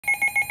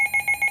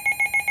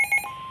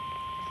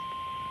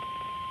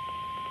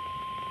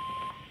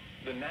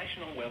The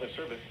National Weather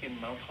Service in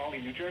Mount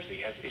Holly, New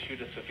Jersey has issued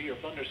a severe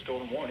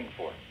thunderstorm warning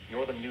for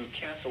northern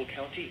Newcastle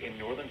County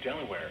in northern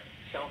Delaware,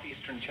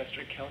 southeastern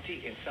Chester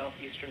County in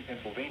southeastern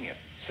Pennsylvania,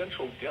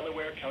 central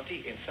Delaware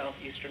County in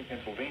southeastern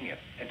Pennsylvania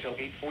until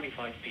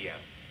 8:45 p.m.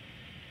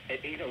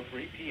 At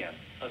 8:03 p.m.,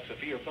 a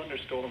severe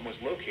thunderstorm was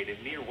located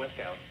near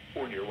Westtown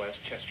or near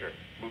West Chester,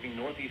 moving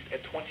northeast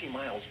at 20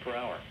 miles per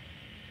hour.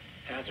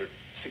 Hazard,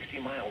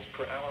 60 miles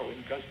per hour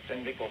with gusts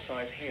and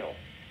nickel-sized hail.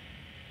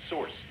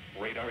 Source,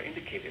 radar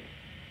indicated.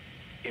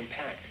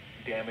 Impact,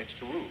 damage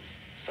to roofs,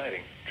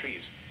 siding,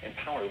 trees, and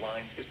power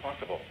lines is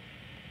possible.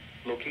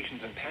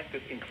 Locations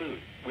impacted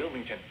include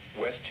Wilmington,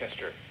 West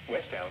Chester,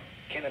 Westtown,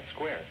 Kennett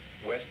Square,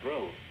 West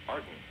Grove,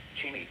 Arden,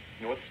 Cheney,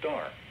 North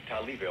Star,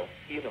 Tolleyville,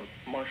 Elam,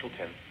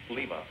 Marshallton,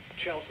 Lima,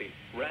 Chelsea,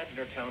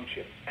 Radnor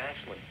Township,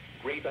 Ashland,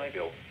 Great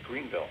Idyll,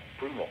 Greenville,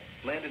 Brumel,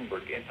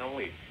 Landenberg, and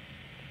Howley.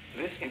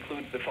 This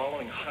includes the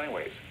following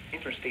highways: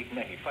 Interstate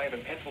 95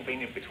 in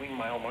Pennsylvania between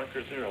mile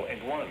marker 0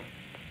 and 1.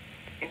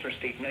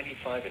 Interstate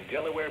 95 in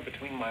Delaware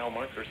between mile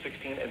marker 16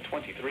 and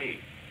 23.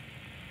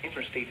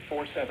 Interstate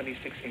 476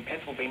 in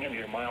Pennsylvania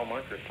near mile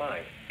marker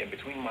 5 and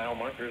between mile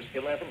markers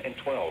 11 and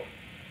 12.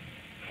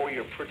 For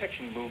your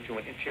protection, move to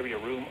an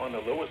interior room on the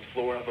lowest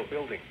floor of a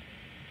building.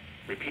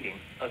 Repeating,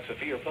 a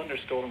severe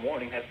thunderstorm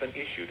warning has been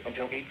issued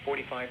until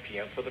 8:45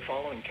 p.m. for the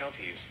following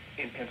counties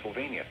in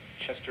Pennsylvania: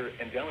 Chester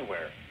and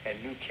Delaware, and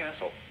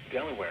Newcastle,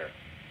 Delaware,